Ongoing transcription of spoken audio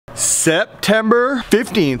September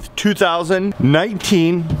 15th,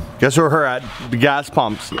 2019. Guess where we're at? The gas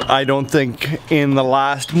pumps. I don't think in the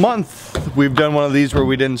last month we've done one of these where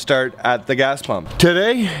we didn't start at the gas pump.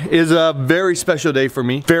 Today is a very special day for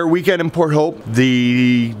me. Fair weekend in Port Hope.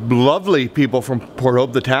 The lovely people from Port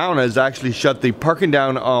Hope, the town, has actually shut the parking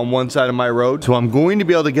down on one side of my road. So I'm going to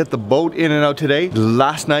be able to get the boat in and out today.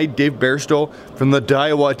 Last night, Dave Bairstow from the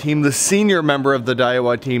Daiwa team, the senior member of the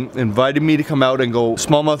Daiwa team, invited me to come out and go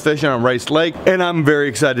smallmouth fishing on Rice Lake. And I'm very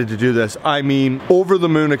excited to do this. I mean, over the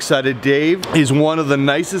moon excited. Dave is one of the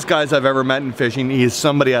nicest guys I've ever met in fishing. He is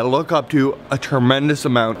somebody I look up to a tremendous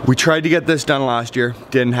amount. We tried to get this done last year,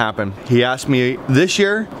 didn't happen. He asked me this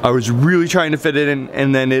year, I was really trying to fit it in,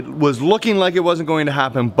 and then it was looking like it wasn't going to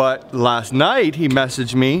happen, but last night he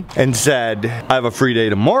messaged me and said, I have a free day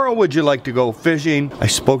tomorrow, would you like to go fishing? I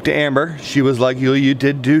spoke to Amber, she was like, you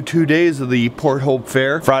did do 2 days of the Port Hope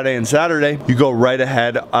Fair, Friday and Saturday. You go right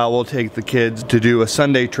ahead, I will take the kids to do a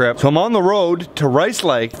Sunday trip. So I'm on the road to Rice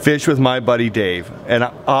Lake, fish with my buddy Dave, and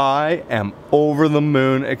I am over the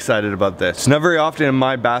moon excited about this. It's not very often in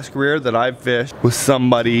my bass career that I've fished with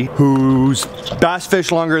somebody who's bass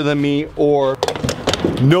fished longer than me or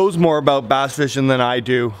knows more about bass fishing than I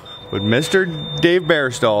do. But Mr. Dave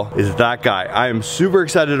Bairstow is that guy. I am super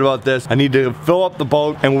excited about this. I need to fill up the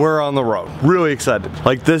boat and we're on the road. Really excited.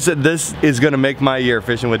 Like this is gonna make my year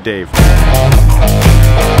fishing with Dave.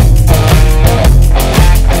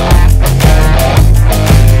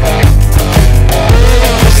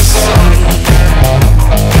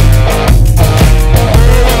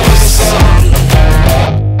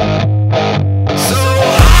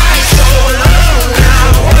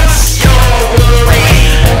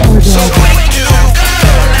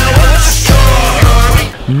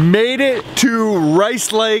 Made it to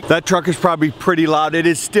Rice Lake. That truck is probably pretty loud. It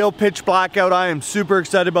is still pitch black out. I am super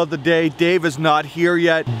excited about the day. Dave is not here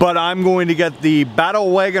yet, but I'm going to get the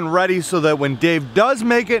battle wagon ready so that when Dave does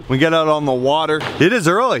make it, we get out on the water. It is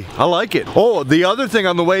early. I like it. Oh, the other thing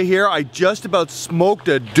on the way here, I just about smoked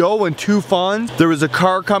a doe and 2 fawns. There was a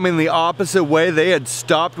car coming the opposite way. They had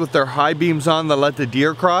stopped with their high beams on to let the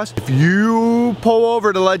deer cross. If you pull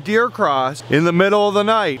over to let deer cross in the middle of the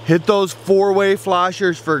night, hit those 4-way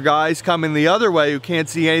flashers for guys coming the other way who can't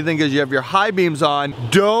see anything because you have your high beams on.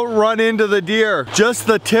 Don't run into the deer. Just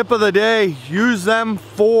the tip of the day, use them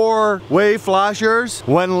 4-way flashers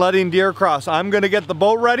when letting deer cross. I'm gonna get the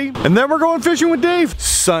boat ready and then we're going fishing with Dave.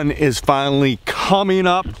 Sun is finally coming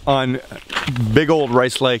up on big old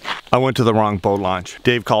Rice Lake. I went to the wrong boat launch.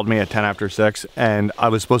 Dave called me at 10 after 6 and I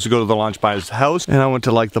was supposed to go to the launch by his house and I went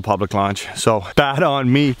to like the public launch. So bad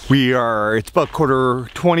on me. It's about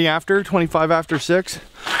 25 after 6.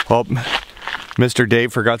 Well, Mr.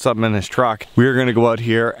 Dave forgot something in his truck. We are gonna go out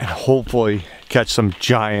here and hopefully catch some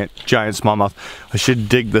giant smallmouth. I should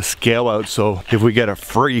dig the scale out so if we get a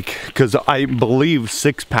freak, because I believe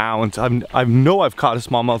 6 pounds. I know I've caught a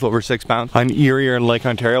smallmouth over 6 pounds on Erie or in Lake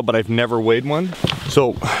Ontario, but I've never weighed one.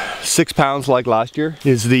 So 6 pounds like last year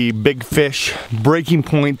is the big fish breaking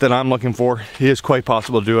point that I'm looking for. It is quite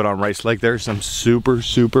possible to do it on Rice Lake. There's some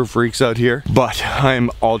super freaks out here, but I'm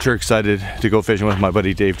ultra excited to go fishing with my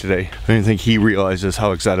buddy Dave today. I don't think he realizes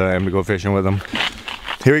how excited I am to go fishing with him.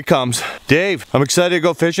 Here he comes. Dave, I'm excited to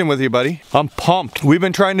go fishing with you, buddy. I'm pumped. We've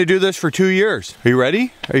been trying to do this for 2 years. Are you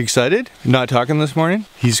ready? Are you excited? Not talking this morning?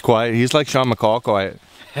 He's quiet. He's like Sean McCall quiet.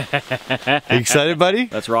 Are you excited, buddy?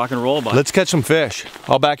 Let's rock and roll, bud. Let's catch some fish.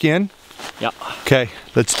 I'll back you in? Yep. Okay,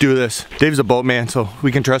 let's do this. Dave's a boatman, so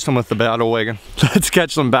we can trust him with the battle wagon. Let's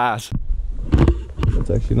catch some bass.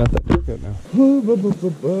 It's actually not that dark out now.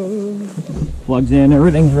 Plugs in,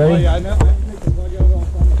 everything's ready. Oh yeah, I know. I have to take the plug out on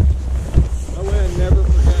something. That way I never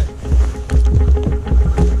forget.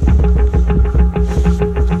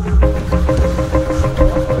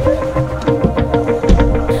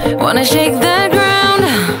 Wanna shake the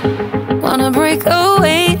ground, wanna break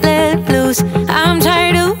away, let loose. I'm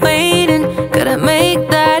tired of waiting, gotta make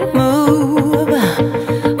that move.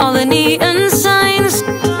 All the neon signs,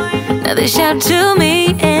 now they shout to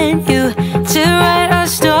me and you to write our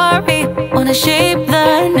story, wanna shape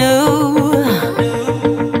the new.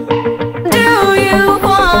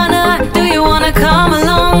 Do you wanna come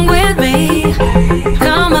along with me?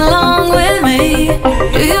 Come along with me.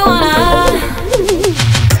 Do you wanna?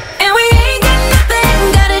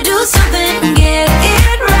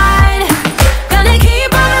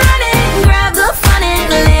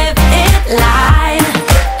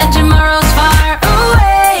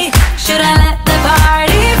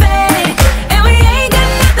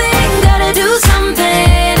 Something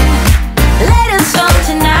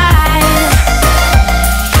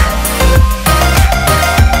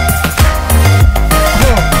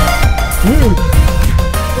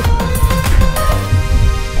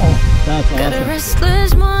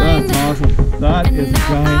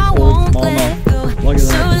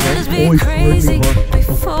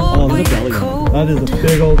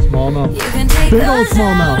smallmouth. Big old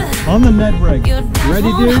smallmouth on the Ned rig.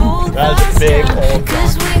 Ready, dude? That's a big old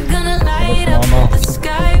smallmouth.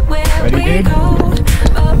 Ready, dude?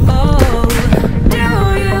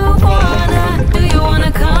 Do you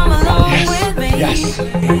wanna come along with me? Yes.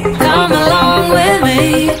 Come along with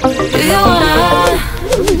me. Do you wanna?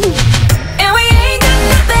 And we ain't got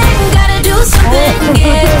nothing, gotta do something,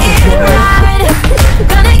 get it right.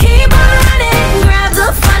 Gonna keep on running, grab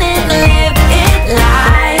the fun and live it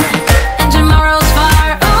live. And tomorrow's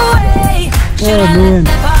far away. Oh man.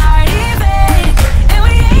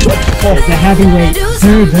 Oh, it's a heavyweight.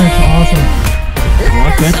 Dude, that's awesome.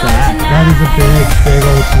 Look at that. That is a big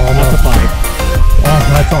old smallmouth. That's a 5. Oh,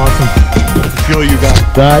 that's awesome. Feel you guys.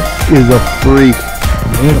 That is a freak.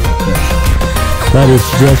 Beautiful fish. That is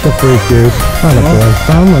just a freak, dude. Kind of boy.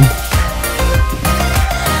 Found one.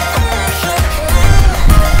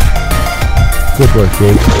 Good work,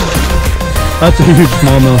 Dave. That's a huge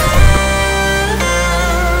smallmouth.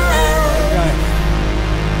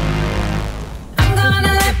 I'm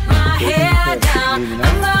gonna let my hair down.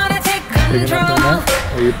 I'm gonna take control.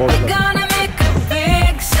 We're gonna make a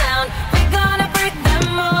big sound. We're gonna break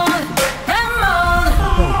them mold.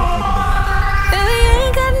 Baby,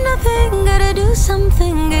 ain't got nothing, gotta do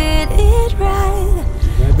something, get it right.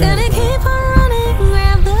 Gonna keep on running,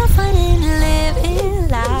 grab the fun and live it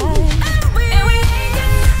life. And we ain't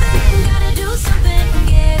got nothing, gotta do something,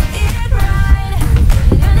 get it right.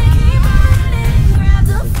 Gonna keep on running, grab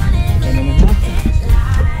the fun and live it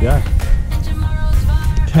life. Yeah. And tomorrow's far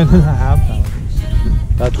 10.5 pounds.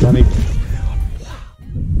 That's funny.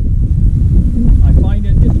 I find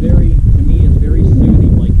it's very, to me, it's very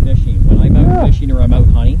soothing, like fishing. When I'm out fishing or I'm out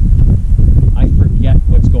hunting, I forget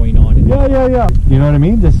what's going on. Yeah. You know what I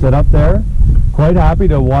mean? Just sit up there, quite happy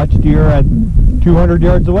to watch deer at 200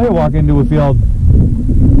 yards away walk into a field.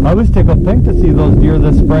 I was tickled pink to see those deer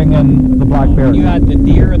this spring and the black bear. You had the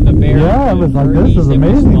deer and the bear. Yeah, it was like, this is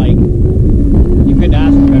amazing. It was like, you couldn't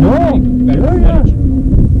ask for better footage.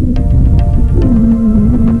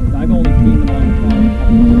 I've only seen them on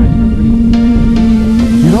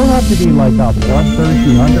You don't have to be like a plus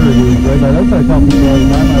 1300 to do good. Like, that's what I tell people all the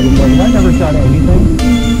time. I was like, if I never shot anything,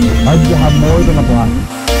 I'd have more than a blast.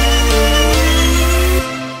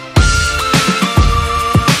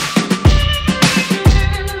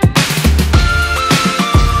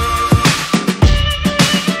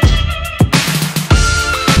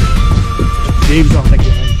 Dave's on again.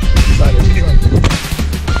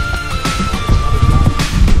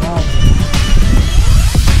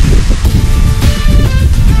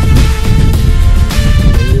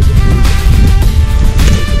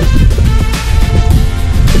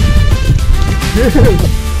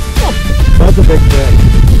 That's a big fish.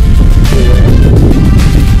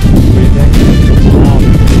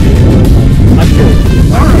 That's good.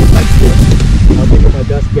 Alright, that's good. I'll take my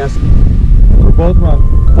best guess. We're both wrong.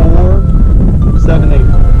 478.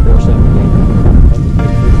 478.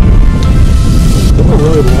 That's a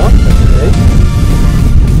really long fish, eh?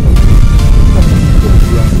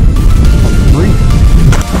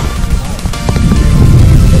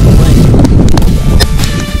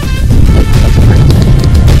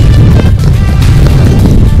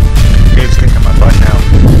 Dave's kicking my butt now.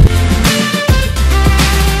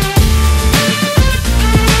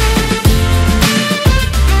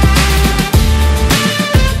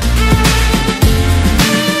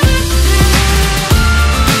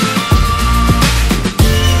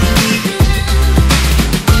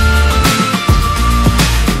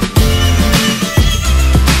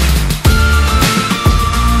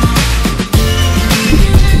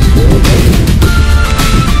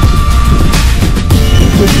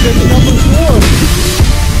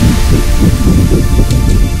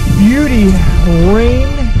 Beauty rain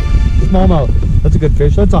smallmouth. That's a good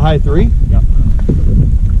fish. That's a high 3. Yep.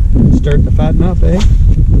 Starting to fatten up, eh?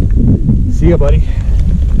 See ya, buddy.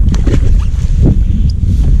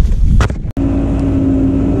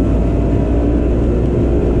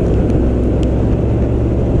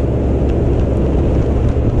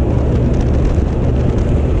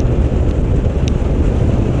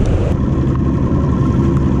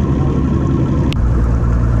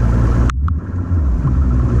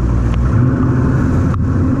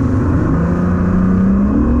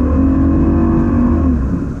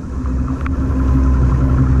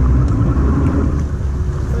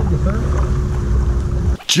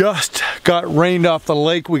 Just got rained off the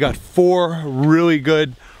lake. We got 4 really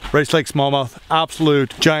good Rice Lake smallmouth,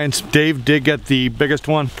 absolute giants. Dave did get the biggest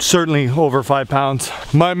one, certainly over 5 pounds.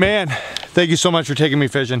 My man, thank you so much for taking me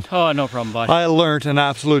fishing. Oh, no problem, bud. I learned an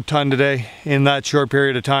absolute ton today in that short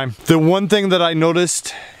period of time. The one thing that I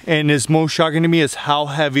noticed and is most shocking to me is how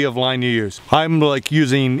heavy of line you use. I'm like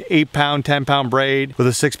using 8-pound, 10-pound braid with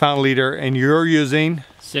a 6-pound leader, and you're using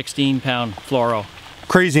 16-pound fluoro.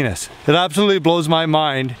 Craziness. It absolutely blows my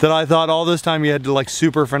mind that I thought all this time you had to like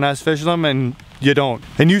super finesse fish them, and you don't.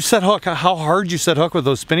 And you set hook. How hard you set hook with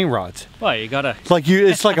those spinning rods? Well, you gotta...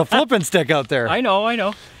 It's like a flipping stick out there. I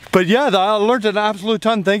know. But yeah, I learned an absolute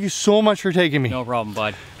ton. Thank you so much for taking me. No problem,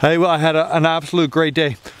 bud. Hey, I had an absolute great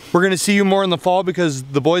day. We're gonna see you more in the fall because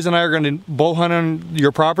the boys and I are gonna bow hunt on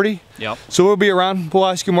your property. Yep. So we'll be around. We'll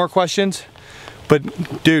ask you more questions.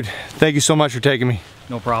 But dude, thank you so much for taking me.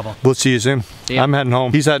 No problem. We'll see you soon. Yeah. I'm heading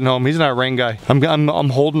home. He's heading home. He's not a rain guy. I'm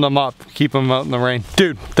holding him up, keep him out in the rain.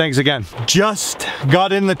 Dude, thanks again. Just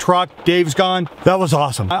got in the truck. Dave's gone. That was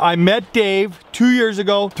awesome. I met Dave 2 years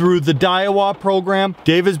ago through the Daiwa program.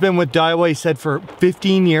 Dave has been with Daiwa, he said, for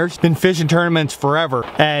 15 years. Been fishing tournaments forever.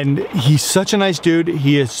 And he's such a nice dude.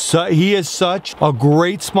 He is such a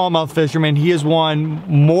great smallmouth fisherman. He has won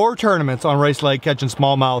more tournaments on Rice Lake catching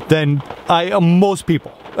smallmouth than most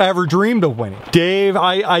people ever dreamed of winning. Dave,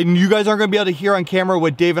 you guys aren't gonna be able to hear on camera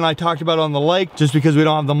what Dave and I talked about on the lake just because we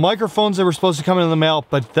don't have the microphones that were supposed to come in the mail,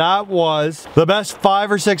 but that was the best 5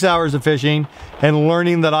 or 6 hours of fishing and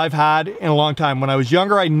learning that I've had in a long time. When I was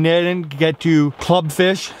younger, I didn't get to club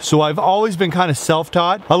fish, so I've always been kind of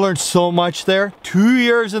self-taught. I learned so much there. 2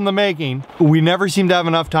 years in the making. We never seem to have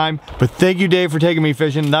enough time, but thank you, Dave, for taking me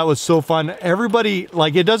fishing. That was so fun. Everybody,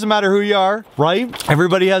 like, it doesn't matter who you are, right?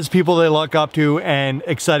 Everybody has people they look up to and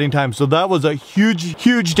exciting times. So that was a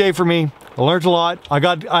huge day for me. I learned a lot. I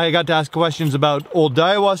got to ask questions about old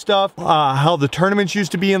Daiwa stuff, how the tournaments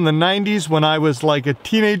used to be in the 90s when I was like a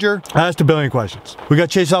teenager. I asked a billion questions. We got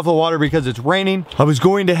chased off the water because it's raining. I was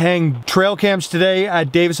going to hang trail cams today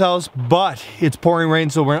at Dave's house, but it's pouring rain,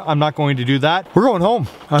 so I'm not going to do that. We're going home.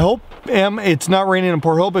 I hope it's not raining in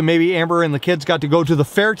Port Hope, and maybe Amber and the kids got to go to the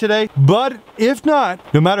fair today. But if not,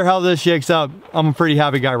 no matter how this shakes out, I'm a pretty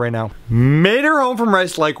happy guy right now. Made her home from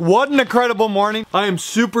Rice Lake. What an incredible morning. I am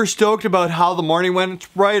super stoked about how the morning went. It's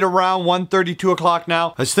right around 1:30, 2 o'clock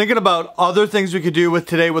now. I was thinking about other things we could do with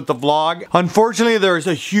today with the vlog. Unfortunately, there's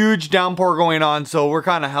a huge downpour going on, so we're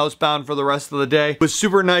kind of housebound for the rest of the day. It was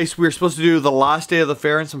super nice. We were supposed to do the last day of the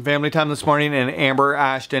fair and some family time this morning, and Amber,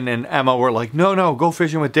 Ashton, and Emma were like, no, go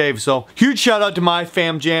fishing with Dave. So huge shout out to my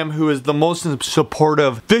fam jam, who is the most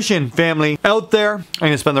supportive fishing family out there. I'm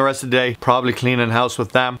gonna spend the rest of the day probably cleaning house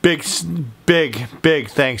with them. Big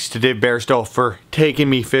thanks to Dave Bairstow for taking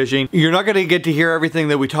me fishing. You're not gonna get to hear everything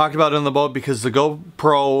that we talked about on the boat because the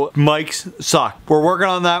GoPro mics suck. We're working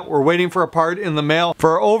on that. We're waiting for a part in the mail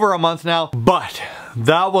for over a month now, but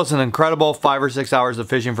that was an incredible 5 or 6 hours of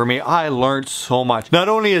fishing for me. I learned so much. Not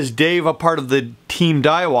only is Dave a part of the Team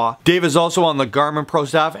Daiwa, Dave is also on the Garmin Pro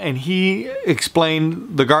staff, and he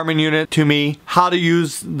explained the Garmin unit to me, how to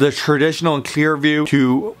use the traditional and clear view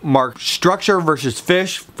to mark structure versus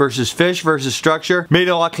fish versus structure. Made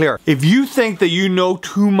it a lot clearer. If you think that you know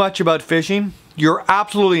too much about fishing, you're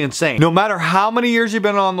absolutely insane. No matter how many years you've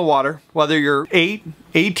been on the water, whether you're 8,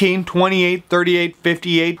 18, 28, 38,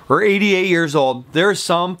 58, or 88 years old, there's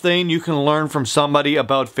something you can learn from somebody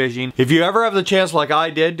about fishing. If you ever have the chance, like I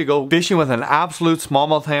did, to go fishing with an absolute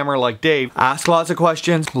smallmouth hammer like Dave, ask lots of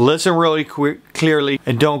questions, listen really clearly,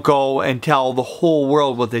 and don't go and tell the whole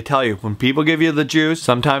world what they tell you. When people give you the juice,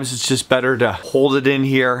 sometimes it's just better to hold it in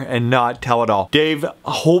here and not tell it all. Dave,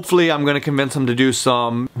 hopefully I'm going to convince him to do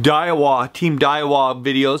some Team Daiwa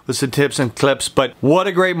videos with some tips and clips, but what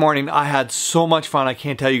a great morning. I had so much fun. I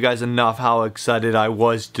can't tell you guys enough how excited I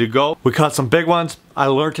was to go. We caught some big ones. I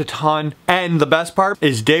learned a ton, and the best part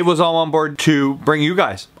is Dave was all on board to bring you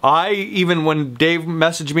guys. Even when Dave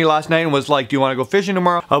messaged me last night and was like, do you want to go fishing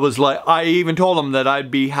tomorrow? I even told him that I'd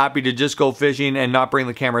be happy to just go fishing and not bring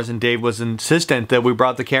the cameras, and Dave was insistent that we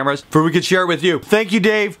brought the cameras for we could share it with you. Thank you,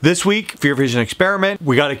 Dave. This week, Fear Fishing Experiment.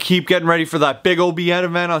 We got to keep getting ready for that big OBN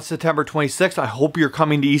event on September 26th. I hope you're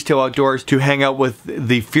coming to East Hill Outdoors to hang out with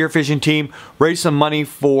the Fear Fishing team, raise some money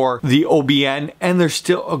for the OBN, and there's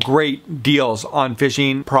still great deals on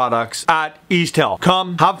fishing products at East Hill.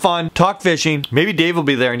 Come, have fun, talk fishing. Maybe Dave will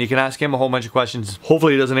be there and you can ask him a whole bunch of questions.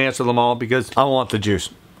 Hopefully he doesn't answer them all because I want the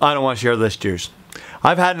juice. I don't want to share this juice.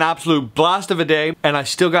 I've had an absolute blast of a day, and I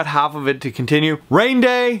still got half of it to continue. Rain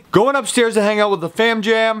day, going upstairs to hang out with the fam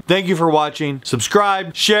jam. Thank you for watching.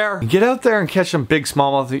 Subscribe, share, and get out there and catch some big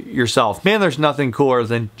smallmouth yourself. Man, there's nothing cooler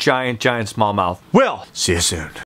than giant smallmouth. We'll see you soon.